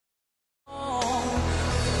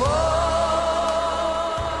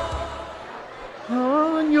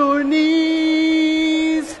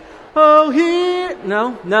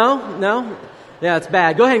No. Yeah, it's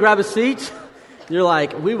bad. Go ahead and grab a seat. You're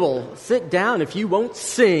like, we will sit down if you won't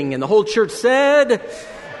sing. And the whole church said,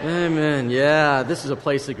 amen. Yeah, this is a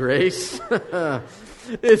place of grace.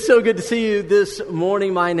 It's so good to see you this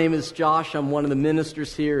morning. My name is Josh. I'm one of the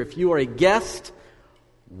ministers here. If you are a guest,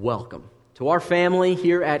 welcome to our family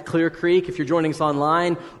here at Clear Creek. If you're joining us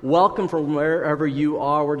online, welcome from wherever you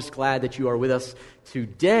are. We're just glad that you are with us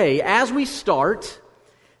today as we start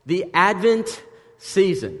the Advent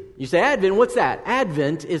season. You say, Advent, what's that?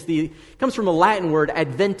 Advent comes from a Latin word,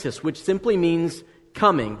 adventus, which simply means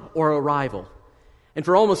coming or arrival. And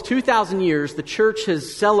for almost 2,000 years, the church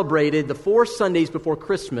has celebrated the 4 Sundays before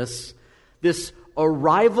Christmas, this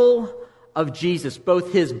arrival of Jesus,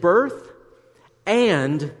 both his birth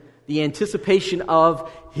and the anticipation of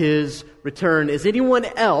his return. Is anyone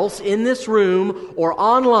else in this room or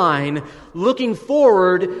online looking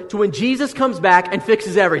forward to when Jesus comes back and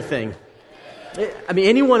fixes everything? I mean,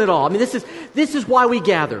 anyone at all. I mean, this is why we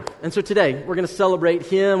gather. And so today, we're going to celebrate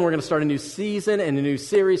him. We're going to start a new season and a new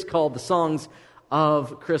series called The Songs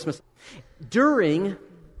of Christmas. During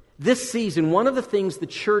this season, one of the things the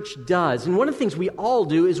church does, and one of the things we all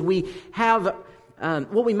do, is we have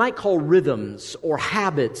what we might call rhythms or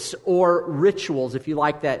habits or rituals, if you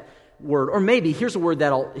like that word. Or maybe, here's a word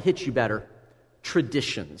that'll hit you better,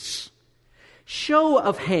 traditions. Show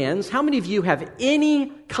of hands, how many of you have any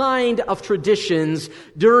kind of traditions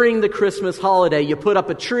during the Christmas holiday? You put up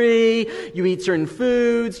a tree, you eat certain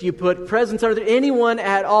foods, you put presents under there. Anyone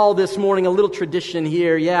at all this morning? A little tradition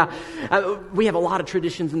here, yeah. We have a lot of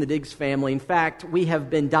traditions in the Diggs family. In fact, we have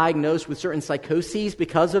been diagnosed with certain psychoses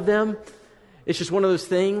because of them. It's just one of those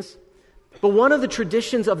things. But one of the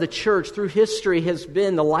traditions of the church through history has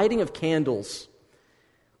been the lighting of candles,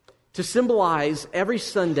 to symbolize every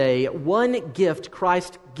Sunday one gift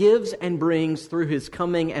Christ gives and brings through his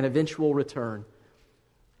coming and eventual return.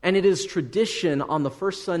 And it is tradition on the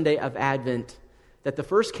first Sunday of Advent that the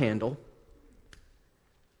first candle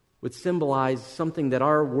would symbolize something that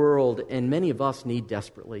our world and many of us need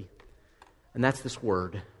desperately. And that's this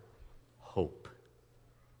word, hope.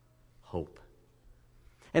 Hope.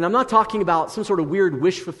 And I'm not talking about some sort of weird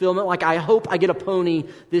wish fulfillment, like I hope I get a pony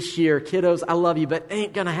this year. Kiddos, I love you, but it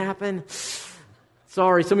ain't gonna happen.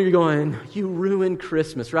 Sorry, some of you are going, you ruined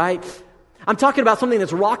Christmas, right? I'm talking about something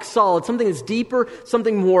that's rock solid, something that's deeper,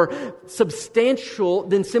 something more substantial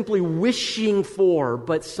than simply wishing for,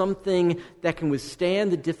 but something that can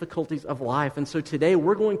withstand the difficulties of life. And so today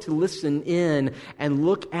we're going to listen in and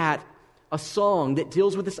look at a song that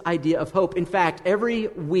deals with this idea of hope. In fact, every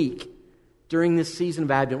week, during this season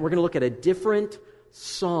of Advent, we're going to look at a different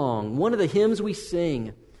song, one of the hymns we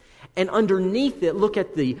sing, and underneath it, look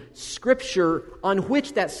at the scripture on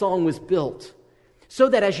which that song was built, so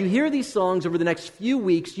that as you hear these songs over the next few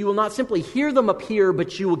weeks, you will not simply hear them up here,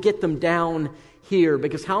 but you will get them down here.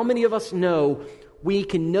 Because how many of us know we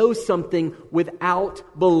can know something without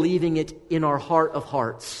believing it in our heart of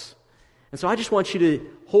hearts? And so I just want you to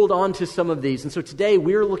hold on to some of these. And so today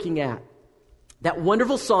we're looking at that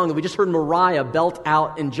wonderful song that we just heard Mariah belt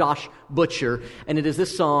out and Josh butcher, and it is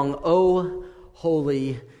this song, "O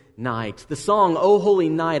Holy Night." The song, "O Holy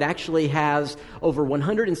Night," actually has over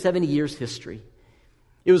 170 years history.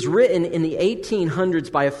 It was written in the 1800s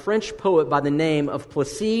by a French poet by the name of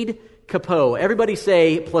Placide Cappeau. Everybody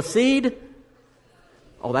say, Placide?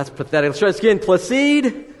 Oh, that's pathetic. Let's try this again.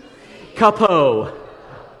 Placide Cappeau.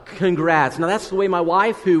 Congrats. Now, that's the way my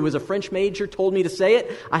wife, who was a French major, told me to say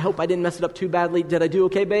it. I hope I didn't mess it up too badly. Did I do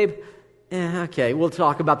okay, babe? Okay, we'll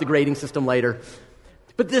talk about the grading system later.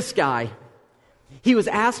 But this guy, he was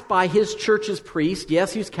asked by his church's priest,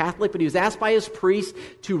 yes, he was Catholic, but he was asked by his priest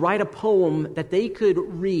to write a poem that they could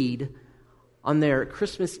read on their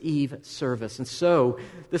Christmas Eve service. And so,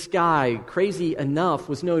 this guy, crazy enough,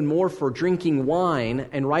 was known more for drinking wine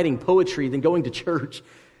and writing poetry than going to church.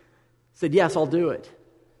 Said, yes, I'll do it.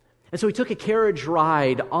 And so he took a carriage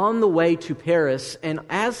ride on the way to Paris, and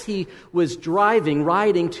as he was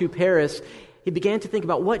riding to Paris, he began to think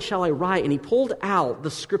about, what shall I write? And he pulled out the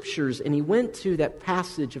scriptures, and he went to that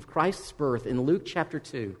passage of Christ's birth in Luke chapter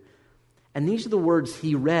 2. And these are the words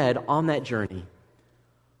he read on that journey.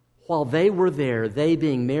 While they were there, they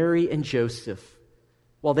being Mary and Joseph,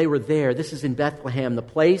 while they were there, this is in Bethlehem, the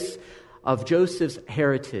place of Joseph's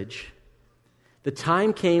heritage, the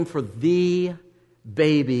time came for the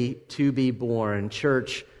baby to be born.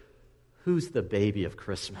 Church, who's the baby of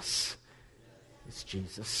Christmas? It's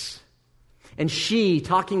Jesus. And she,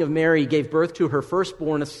 talking of Mary, gave birth to her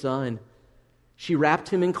firstborn, a son. She wrapped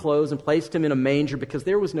him in clothes and placed him in a manger because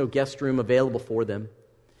there was no guest room available for them.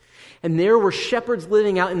 And there were shepherds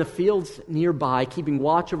living out in the fields nearby, keeping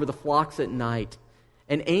watch over the flocks at night.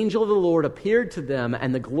 an angel of the Lord appeared to them,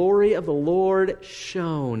 and the glory of the Lord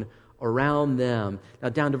shone around them. Now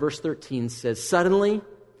down to verse 13 says, suddenly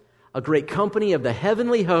a great company of the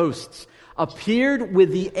heavenly hosts appeared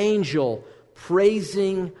with the angel,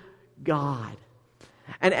 praising God.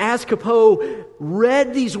 And as Capot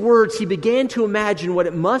read these words, he began to imagine what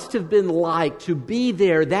it must have been like to be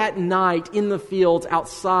there that night in the fields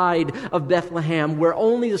outside of Bethlehem, where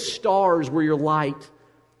only the stars were your light.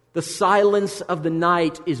 The silence of the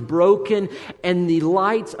night is broken, and the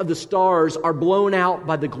lights of the stars are blown out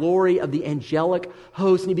by the glory of the angelic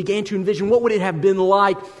host. And he began to envision what would it have been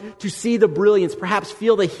like to see the brilliance, perhaps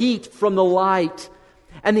feel the heat from the light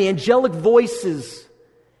and the angelic voices.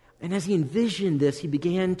 And as he envisioned this, he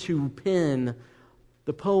began to pen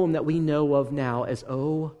the poem that we know of now as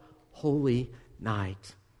O Holy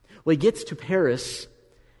Night. Well, he gets to Paris,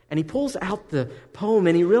 and he pulls out the poem,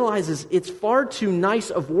 and he realizes it's far too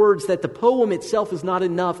nice of words, that the poem itself is not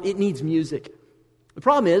enough. It needs music. The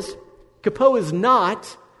problem is, Capot is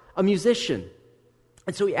not a musician.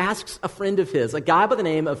 And so he asks a friend of his, a guy by the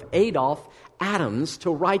name of Adolphe Adams,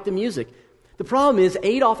 to write the music. The problem is,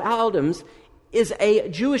 Adolphe Adams is a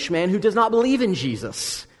Jewish man who does not believe in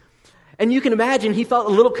Jesus. And you can imagine he felt a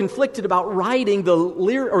little conflicted about writing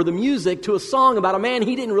the music to a song about a man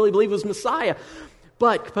he didn't really believe was Messiah.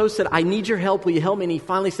 But Capot said, I need your help. Will you help me? And he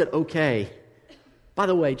finally said, okay. By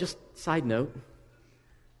the way, just side note,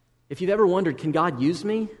 if you've ever wondered, can God use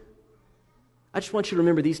me? I just want you to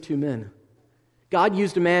remember these two men. God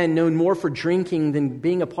used a man known more for drinking than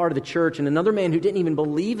being a part of the church, and another man who didn't even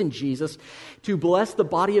believe in Jesus, to bless the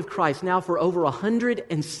body of Christ now for over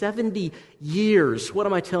 170 years. What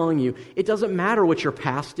am I telling you? It doesn't matter what your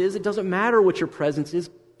past is. It doesn't matter what your present is.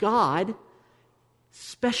 God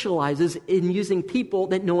specializes in using people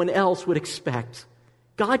that no one else would expect.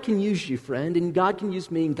 God can use you, friend, and God can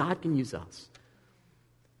use me, and God can use us.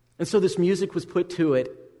 And so this music was put to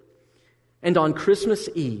it, and on Christmas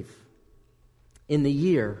Eve, in the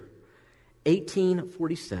year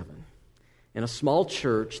 1847, in a small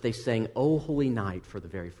church, they sang O Holy Night for the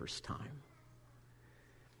very first time.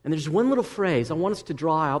 And there's one little phrase I want us to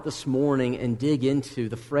draw out this morning and dig into.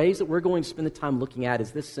 The phrase that we're going to spend the time looking at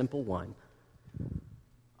is this simple one: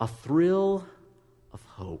 a thrill of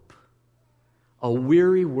hope. A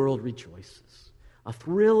weary world rejoices. A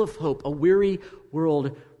thrill of hope. A weary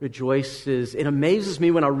world rejoices. It amazes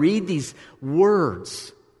me when I read these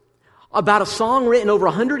words about a song written over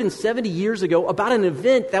 170 years ago, about an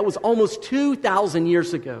event that was almost 2,000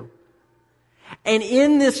 years ago. And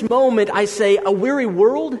in this moment, I say, a weary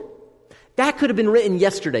world? That could have been written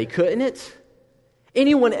yesterday, couldn't it?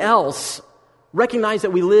 Anyone else recognize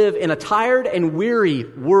that we live in a tired and weary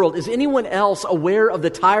world? Is anyone else aware of the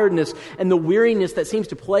tiredness and the weariness that seems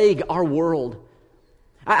to plague our world?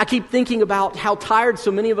 I keep thinking about how tired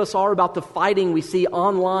so many of us are about the fighting we see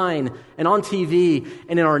online and on TV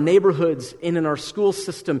and in our neighborhoods and in our school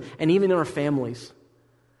system and even in our families.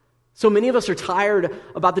 So many of us are tired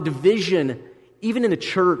about the division, even in the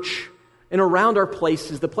church and around our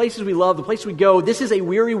places, the places we love, the places we go. This is a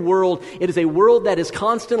weary world. It is a world that is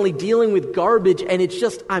constantly dealing with garbage, and it's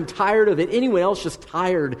just, I'm tired of it. Anyone else just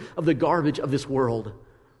tired of the garbage of this world?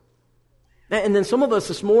 And then some of us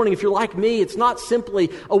this morning, if you're like me, it's not simply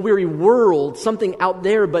a weary world, something out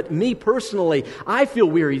there, but me personally, I feel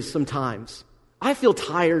weary sometimes. I feel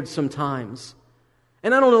tired sometimes.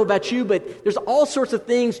 And I don't know about you, but there's all sorts of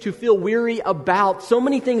things to feel weary about. So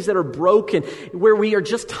many things that are broken, where we are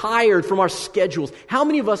just tired from our schedules. How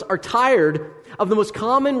many of us are tired of the most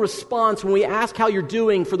common response when we ask how you're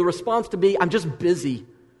doing, for the response to be, I'm just busy.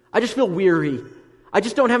 I just feel weary. I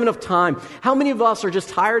just don't have enough time. How many of us are just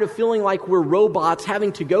tired of feeling like we're robots,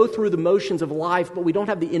 having to go through the motions of life, but we don't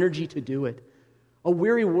have the energy to do it? A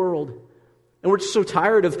weary world. And we're just so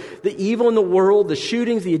tired of the evil in the world, the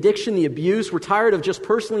shootings, the addiction, the abuse. We're tired of just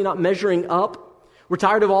personally not measuring up. We're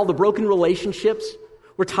tired of all the broken relationships.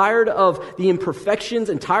 We're tired of the imperfections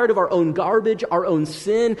and tired of our own garbage, our own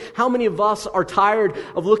sin. How many of us are tired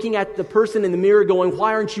of looking at the person in the mirror going,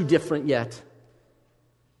 why aren't you different yet?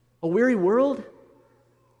 A weary world?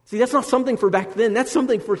 See, that's not something for back then. That's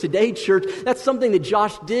something for today, church. That's something that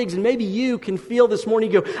Josh digs. And maybe you can feel this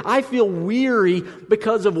morning, you go, I feel weary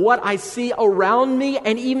because of what I see around me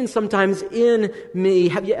and even sometimes in me.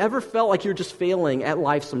 Have you ever felt like you're just failing at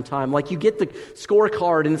life sometime? Like you get the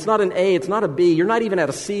scorecard and it's not an A, it's not a B. You're not even at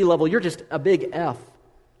a C level. You're just a big F.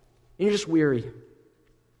 And you're just weary.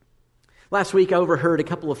 Last week I overheard a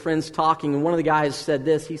couple of friends talking, and one of the guys said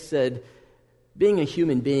this. He said, being a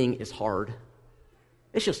human being is hard.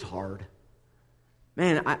 It's just hard.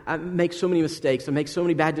 Man, I make so many mistakes. I make so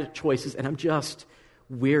many bad choices, and I'm just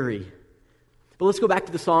weary. But let's go back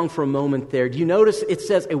to the song for a moment there. Do you notice it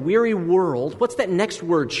says a weary world? What's that next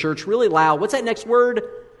word, church? Really loud. What's that next word?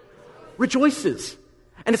 Rejoices.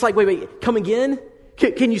 And it's like, wait, come again?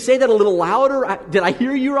 Can you say that a little louder? Did I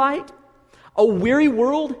hear you right? A weary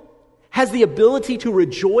world has the ability to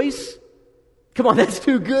rejoice. Come on, that's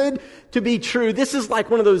too good to be true. This is like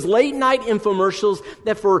one of those late night infomercials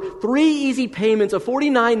that for 3 easy payments of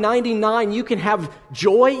 $49.99 you can have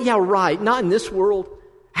joy. Yeah, right. Not in this world.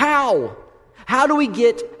 How? How do we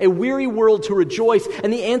get a weary world to rejoice?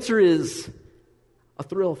 And the answer is a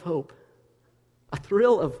thrill of hope. A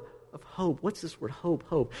thrill of hope. What's this word?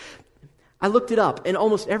 Hope. I looked it up, and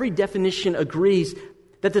almost every definition agrees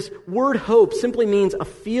that this word hope simply means a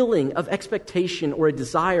feeling of expectation or a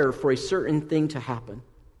desire for a certain thing to happen.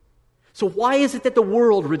 So why is it that the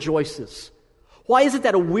world rejoices? Why is it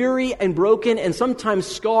that a weary and broken and sometimes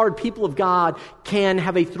scarred people of God can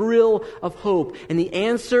have a thrill of hope? And the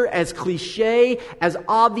answer, as cliche, as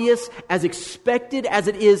obvious, as expected as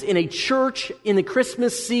it is in a church in the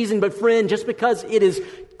Christmas season, but friend, just because it is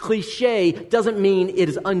cliche doesn't mean it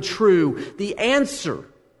is untrue. The answer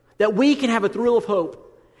that we can have a thrill of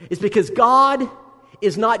hope is because God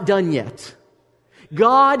is not done yet.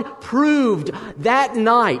 God proved that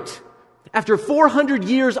night, after 400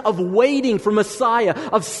 years of waiting for Messiah,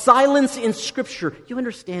 of silence in Scripture. You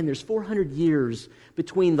understand there's 400 years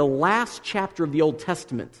between the last chapter of the Old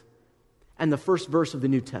Testament and the first verse of the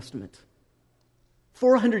New Testament.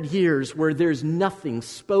 400 years where there's nothing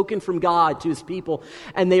spoken from God to His people,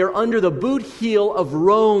 and they are under the boot heel of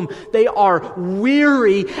Rome. They are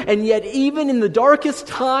weary, and yet even in the darkest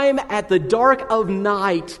time, at the dark of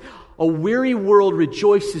night, a weary world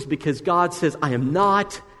rejoices because God says, I am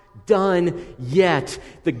not done yet.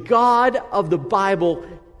 The God of the Bible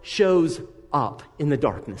shows up in the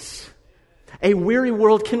darkness. A weary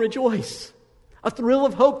world can rejoice. A thrill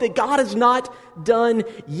of hope that God is not done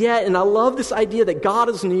yet. And I love this idea that God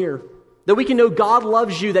is near. That we can know God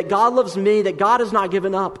loves you, that God loves me, that God has not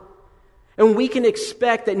given up. And we can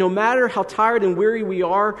expect that no matter how tired and weary we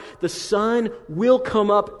are, the sun will come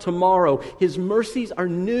up tomorrow. His mercies are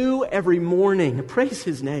new every morning. Praise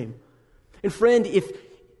His name. And friend,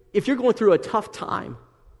 if you're going through a tough time,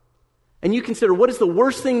 and you consider what is the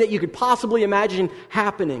worst thing that you could possibly imagine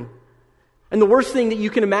happening, and the worst thing that you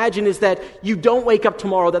can imagine is that you don't wake up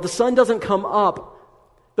tomorrow, that the sun doesn't come up.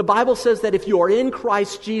 The Bible says that if you are in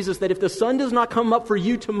Christ Jesus, that if the sun does not come up for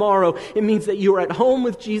you tomorrow, it means that you are at home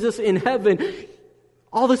with Jesus in heaven.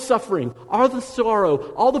 All the suffering, all the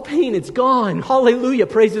sorrow, all the pain, it's gone. Hallelujah,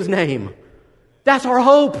 praise His name. That's our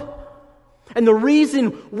hope. And the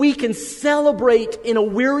reason we can celebrate in a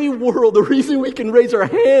weary world, the reason we can raise our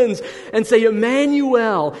hands and say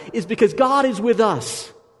Emmanuel, is because God is with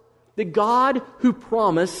us. The God who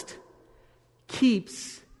promised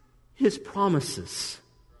keeps His promises.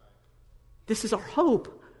 This is our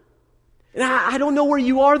hope. And I don't know where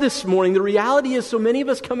you are this morning. The reality is so many of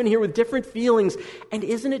us come in here with different feelings. And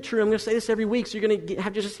isn't it true? I'm going to say this every week, so you're going to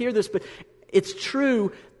have to just hear this. But it's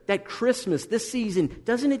true that Christmas, this season,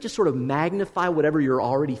 doesn't it just sort of magnify whatever you're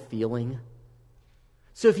already feeling?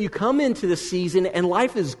 So if you come into the season and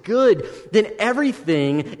life is good, then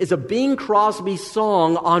everything is a Bing Crosby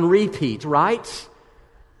song on repeat, right?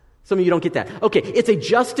 Some of you don't get that. Okay, it's a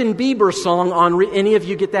Justin Bieber song on any of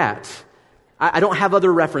you get that? I don't have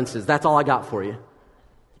other references. That's all I got for you.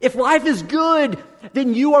 If life is good,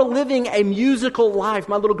 then you are living a musical life.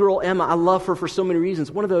 My little girl, Emma, I love her for so many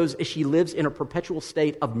reasons. One of those is she lives in a perpetual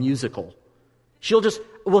state of musical.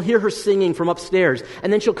 We'll hear her singing from upstairs,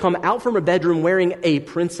 and then she'll come out from her bedroom wearing a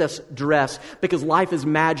princess dress because life is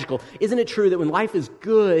magical. Isn't it true that when life is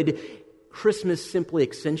good, Christmas simply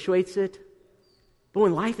accentuates it? But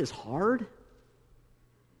when life is hard,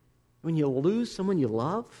 when you lose someone you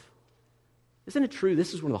love, isn't it true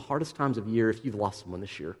this is one of the hardest times of year if you've lost someone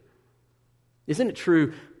this year? Isn't it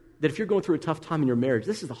true that if you're going through a tough time in your marriage,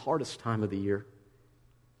 this is the hardest time of the year?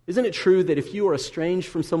 Isn't it true that if you are estranged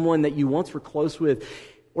from someone that you once were close with,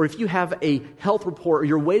 or if you have a health report or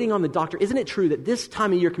you're waiting on the doctor, isn't it true that this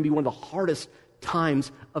time of year can be one of the hardest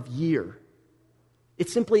times of year? It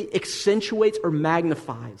simply accentuates or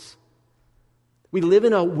magnifies. We live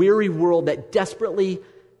in a weary world that desperately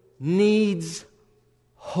needs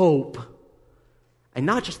hope. And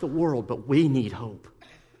not just the world, but we need hope.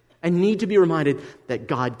 And need to be reminded that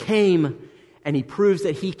God came and He proves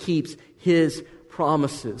that He keeps His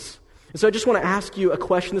promises. And so I just want to ask you a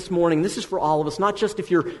question this morning. This is for all of us, not just if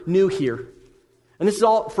you're new here. And this is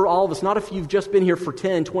all for all of us, not if you've just been here for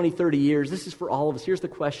 10, 20, 30 years. This is for all of us. Here's the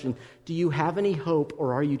question. Do you have any hope,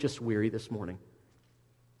 or are you just weary this morning?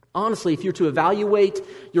 Honestly, if you were to evaluate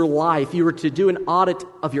your life, you were to do an audit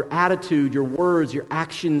of your attitude, your words, your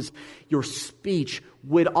actions, your speech,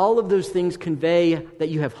 would all of those things convey that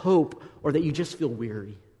you have hope or that you just feel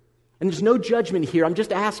weary? And there's no judgment here. I'm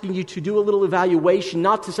just asking you to do a little evaluation,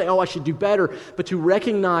 not to say, oh, I should do better, but to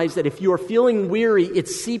recognize that if you are feeling weary,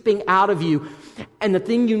 it's seeping out of you. And the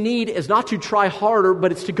thing you need is not to try harder,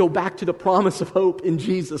 but it's to go back to the promise of hope in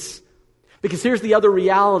Jesus. Because here's the other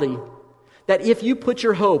reality. That if you put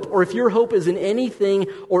your hope, or if your hope is in anything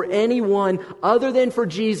or anyone other than for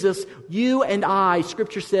Jesus, you and I,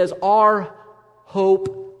 Scripture says, are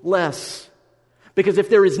hopeless. Because if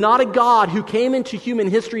there is not a God who came into human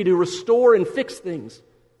history to restore and fix things,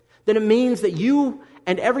 then it means that you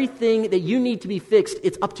and everything that you need to be fixed,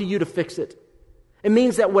 it's up to you to fix it. It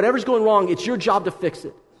means that whatever's going wrong, it's your job to fix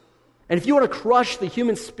it. And if you want to crush the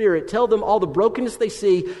human spirit, tell them all the brokenness they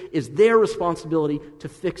see is their responsibility to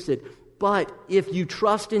fix it. But if you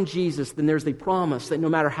trust in Jesus, then there's the promise that no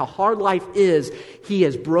matter how hard life is, He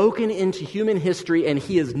has broken into human history and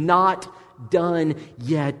He is not done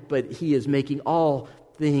yet, but He is making all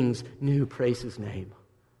things new. Praise His name.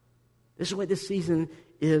 This is what this season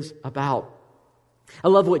is about. I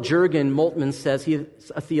love what Jürgen Moltmann says.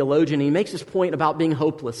 He's a theologian. He makes this point about being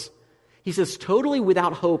hopeless. He says, totally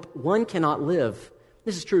without hope, one cannot live.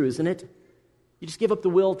 This is true, isn't it? You just give up the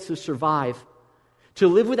will to survive. To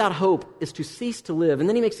live without hope is to cease to live. And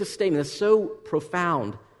then he makes this statement that's so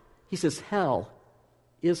profound. He says, hell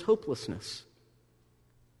is hopelessness.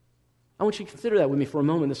 I want you to consider that with me for a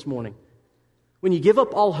moment this morning. When you give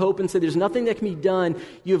up all hope and say there's nothing that can be done,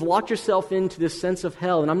 you have locked yourself into this sense of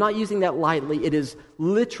hell. And I'm not using that lightly. It is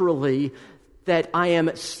literally that I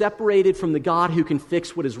am separated from the God who can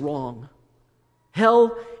fix what is wrong.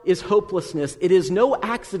 Hell is hopelessness. It is no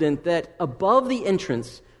accident that above the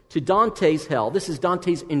entrance to Dante's hell, this is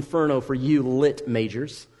Dante's Inferno for you lit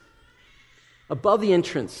majors. Above the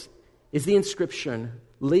entrance is the inscription,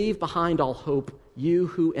 leave behind all hope, you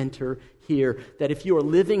who enter here. That if you are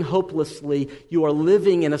living hopelessly, you are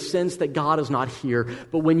living in a sense that God is not here.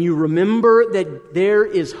 But when you remember that there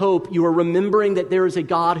is hope, you are remembering that there is a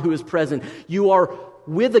God who is present. You are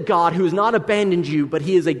with a God who has not abandoned you, but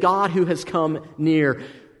He is a God who has come near.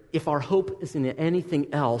 If our hope is in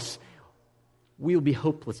anything else, we will be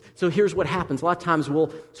hopeless. So here's what happens. A lot of times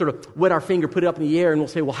we'll sort of wet our finger, put it up in the air, and we'll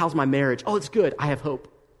say, well, how's my marriage? Oh, it's good. I have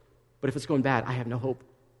hope. But if it's going bad, I have no hope.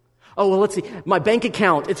 Oh, well, let's see. My bank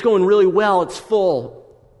account, it's going really well. It's full.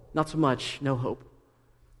 Not so much. No hope.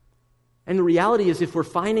 And the reality is if we're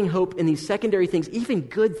finding hope in these secondary things, even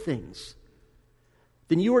good things,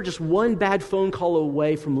 then you are just one bad phone call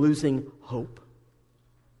away from losing hope.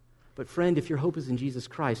 But friend, if your hope is in Jesus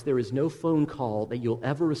Christ, there is no phone call that you'll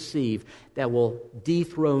ever receive that will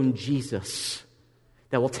dethrone Jesus,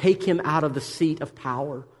 that will take Him out of the seat of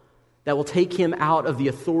power, that will take Him out of the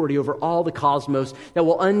authority over all the cosmos, that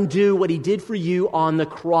will undo what He did for you on the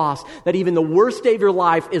cross, that even the worst day of your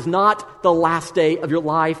life is not the last day of your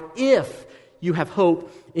life if you have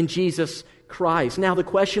hope in Jesus Christ. Now, the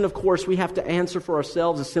question, of course, we have to answer for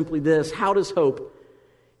ourselves is simply this: how does hope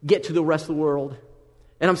get to the rest of the world?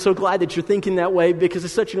 And I'm so glad that you're thinking that way because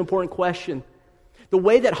it's such an important question. The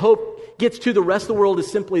way that hope gets to the rest of the world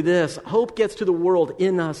is simply this: hope gets to the world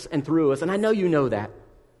in us and through us. And I know you know that.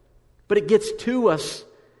 But it gets to us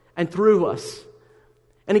and through us.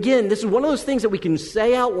 And again, this is one of those things that we can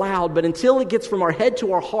say out loud, but until it gets from our head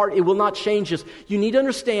to our heart, it will not change us. You need to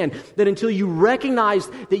understand that until you recognize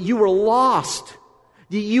that you were lost,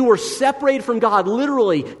 that you were separated from God,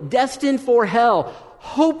 literally destined for hell,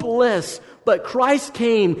 hopeless, but Christ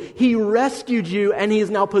came, He rescued you, and He has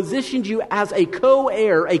now positioned you as a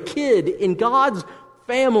co-heir, a kid in God's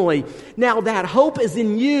family. Now that hope is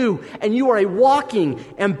in you, and you are a walking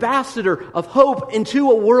ambassador of hope into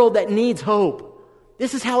a world that needs hope.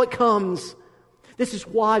 This is how it comes. This is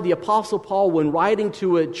why the Apostle Paul, when writing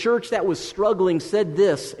to a church that was struggling, said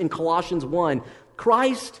this in Colossians 1,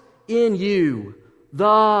 Christ in you,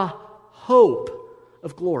 the hope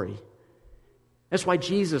of glory. That's why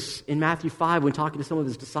Jesus, in Matthew 5, when talking to some of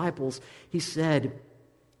His disciples, He said,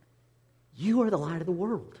 you are the light of the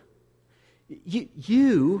world.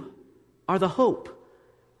 You are the hope.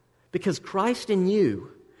 Because Christ in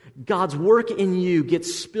you, God's work in you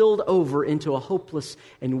gets spilled over into a hopeless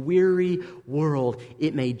and weary world.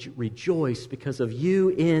 It may rejoice because of you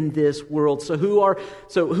in this world. So who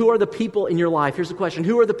are the people in your life? Here's the question.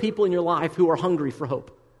 Who are the people in your life who are hungry for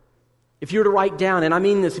hope? If you were to write down, and I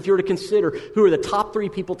mean this, if you were to consider who are the top 3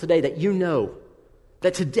 people today that you know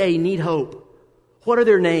that today need hope, what are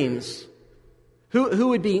their names? Who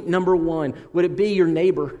would be number 1? Would it be your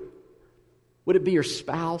neighbor? Would it be your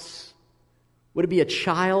spouse? Would it be a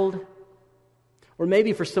child? Or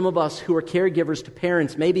maybe for some of us who are caregivers to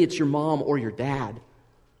parents, maybe it's your mom or your dad.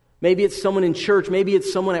 Maybe it's someone in church. Maybe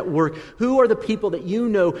it's someone at work. Who are the people that you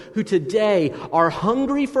know who today are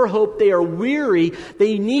hungry for hope? They are weary.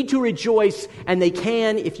 They need to rejoice. And they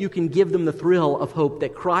can if you can give them the thrill of hope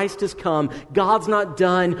that Christ has come. God's not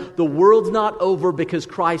done. The world's not over because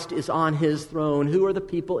Christ is on His throne. Who are the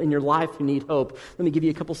people in your life who need hope? Let me give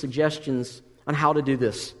you a couple suggestions on how to do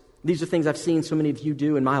this. These are things I've seen so many of you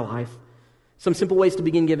do in my life. Some simple ways to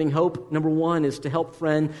begin giving hope. Number one is to help a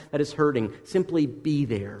friend that is hurting. Simply be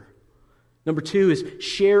there. Number two is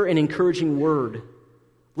share an encouraging word.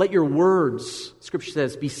 Let your words, Scripture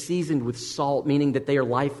says, be seasoned with salt, meaning that they are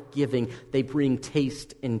life-giving. They bring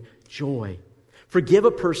taste and joy. Forgive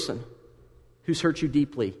a person who's hurt you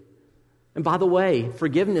deeply. And by the way,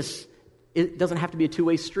 forgiveness, it doesn't have to be a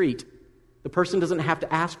two-way street. The person doesn't have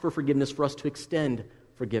to ask for forgiveness for us to extend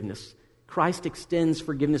forgiveness. Christ extends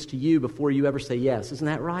forgiveness to you before you ever say yes. Isn't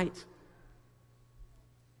that right?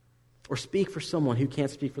 Or speak for someone who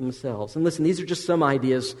can't speak for themselves. And listen, these are just some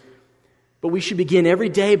ideas, but we should begin every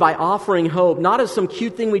day by offering hope, not as some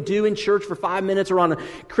cute thing we do in church for 5 minutes or on a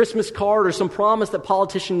Christmas card or some promise that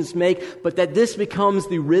politicians make, but that this becomes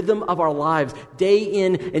the rhythm of our lives day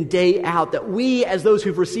in and day out, that we, as those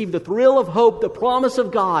who've received the thrill of hope, the promise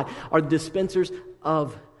of God, are the dispensers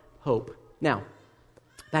of hope. Now,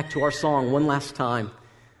 back to our song one last time.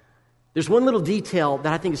 There's one little detail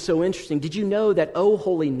that I think is so interesting. Did you know that "O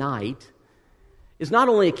Holy Night" is not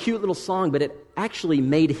only a cute little song, but it actually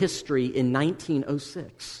made history in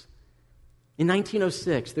 1906. In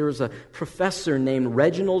 1906, there was a professor named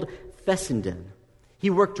Reginald Fessenden. He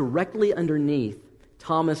worked directly underneath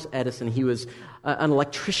Thomas Edison. He was an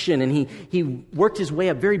electrician, and he worked his way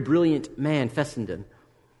up. Very brilliant man, Fessenden.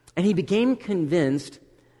 And he became convinced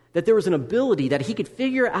that there was an ability that he could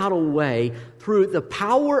figure out a way through the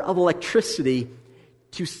power of electricity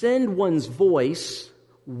to send one's voice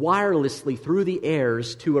wirelessly through the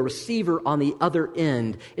airs to a receiver on the other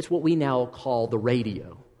end. It's what we now call the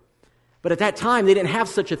radio. But at that time, they didn't have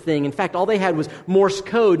such a thing. In fact, all they had was Morse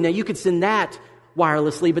code. Now, you could send that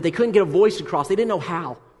wirelessly, but they couldn't get a voice across. They didn't know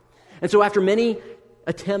how. And so after many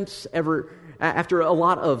attempts, after a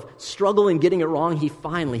lot of struggle in getting it wrong, he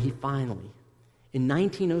finally, in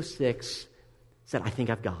 1906, said, "I think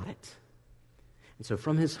I've got it." And so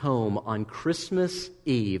from his home on Christmas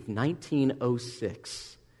Eve,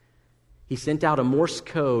 1906, he sent out a Morse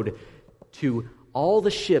code to all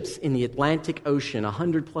the ships in the Atlantic Ocean,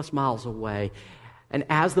 100 plus miles away. And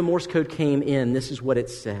as the Morse code came in, this is what it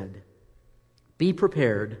said: "Be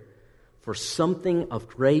prepared for something of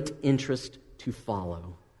great interest to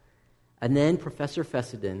follow." And then Professor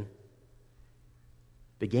Fessenden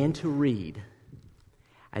began to read.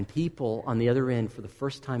 And people on the other end, for the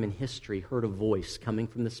first time in history, heard a voice coming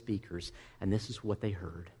from the speakers, and this is what they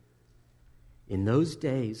heard. "In those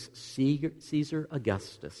days, Caesar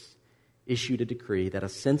Augustus issued a decree that a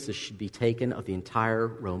census should be taken of the entire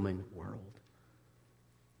Roman world.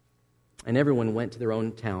 And everyone went to their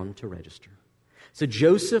own town to register. So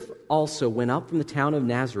Joseph also went up from the town of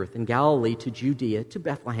Nazareth in Galilee to Judea, to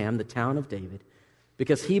Bethlehem, the town of David,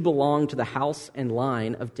 because he belonged to the house and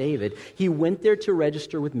line of David. He went there to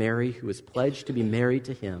register with Mary, who was pledged to be married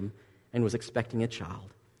to him and was expecting a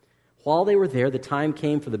child. While they were there, the time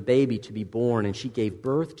came for the baby to be born, and she gave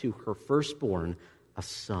birth to her firstborn, a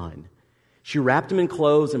son. She wrapped him in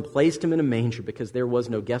clothes and placed him in a manger because there was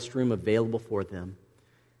no guest room available for them.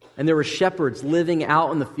 And there were shepherds living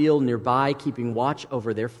out in the field nearby, keeping watch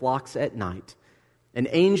over their flocks at night. An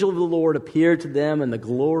angel of the Lord appeared to them, and the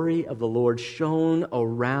glory of the Lord shone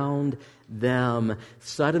around them.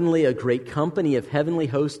 Suddenly, a great company of heavenly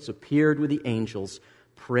hosts appeared with the angels,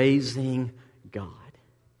 praising God.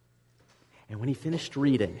 And when he finished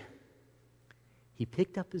reading, he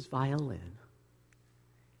picked up his violin,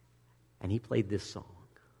 and he played this song.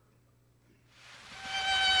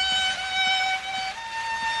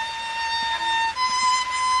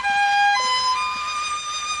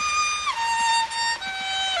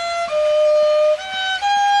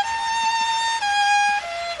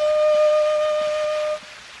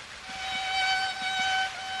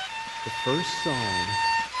 First song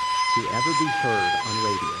to ever be heard on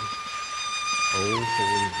radio. "O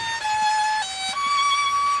Holy Night."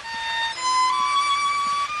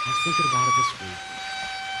 I was thinking about it this week.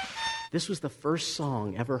 This was the first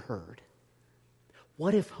song ever heard.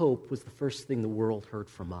 What if hope was the first thing the world heard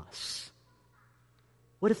from us?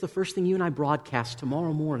 What if the first thing you and I broadcast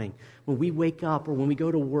tomorrow morning when we wake up or when we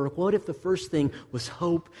go to work, what if the first thing was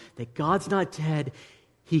hope that God's not dead,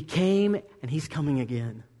 He came and He's coming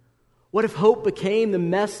again? What if hope became the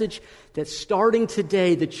message that starting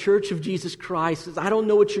today, the Church of Jesus Christ says, I don't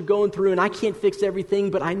know what you're going through and I can't fix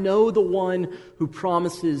everything, but I know the one who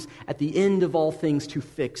promises at the end of all things to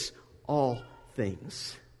fix all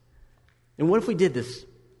things. And what if we did this?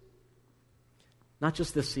 Not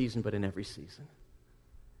just this season, but in every season.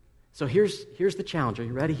 So here's the challenge. Are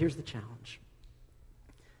you ready? Here's the challenge.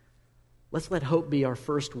 Let's let hope be our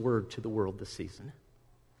first word to the world this season.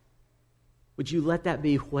 Would you let that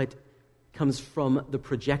be what comes from the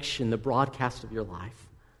projection, the broadcast of your life?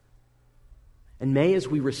 And may, as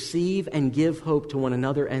we receive and give hope to one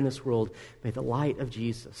another and this world, may the light of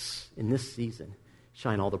Jesus in this season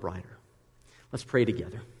shine all the brighter. Let's pray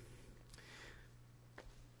together.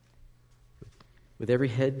 With every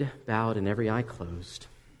head bowed and every eye closed.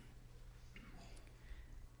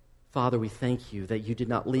 Father, we thank you that you did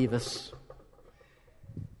not leave us,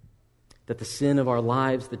 that the sin of our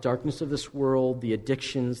lives, the darkness of this world, the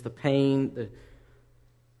addictions, the pain,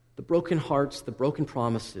 the broken hearts, the broken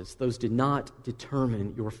promises, those did not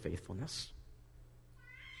determine your faithfulness.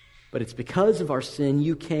 But it's because of our sin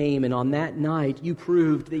you came, and on that night you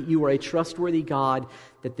proved that you are a trustworthy God,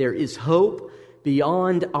 that there is hope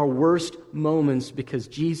beyond our worst moments because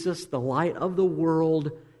Jesus, the light of the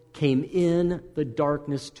world, came in the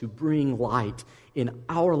darkness to bring light in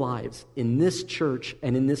our lives, in this church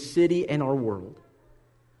and in this city and our world.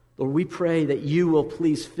 Lord, we pray that you will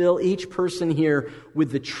please fill each person here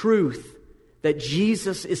with the truth that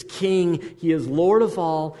Jesus is King, He is Lord of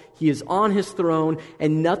all, He is on His throne,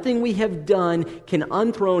 and nothing we have done can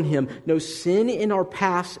unthrone Him. No sin in our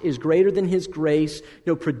past is greater than His grace,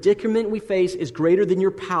 no predicament we face is greater than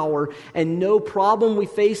your power, and no problem we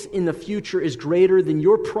face in the future is greater than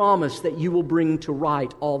your promise that you will bring to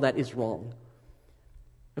right all that is wrong.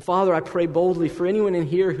 And Father, I pray boldly for anyone in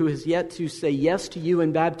here who has yet to say yes to you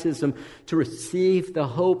in baptism, to receive the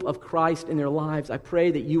hope of Christ in their lives. I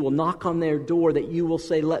pray that you will knock on their door, that you will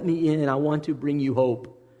say, let me in, I want to bring you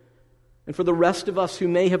hope. And for the rest of us who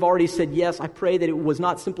may have already said yes, I pray that it was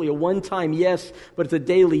not simply a one-time yes, but it's a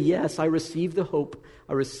daily yes. I receive the hope,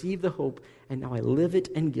 and now I live it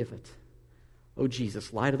and give it. Oh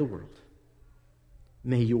Jesus, light of the world,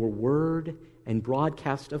 may your word and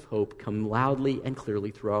broadcast of hope come loudly and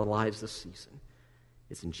clearly through our lives this season.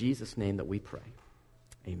 It's in Jesus' name that we pray.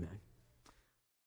 Amen.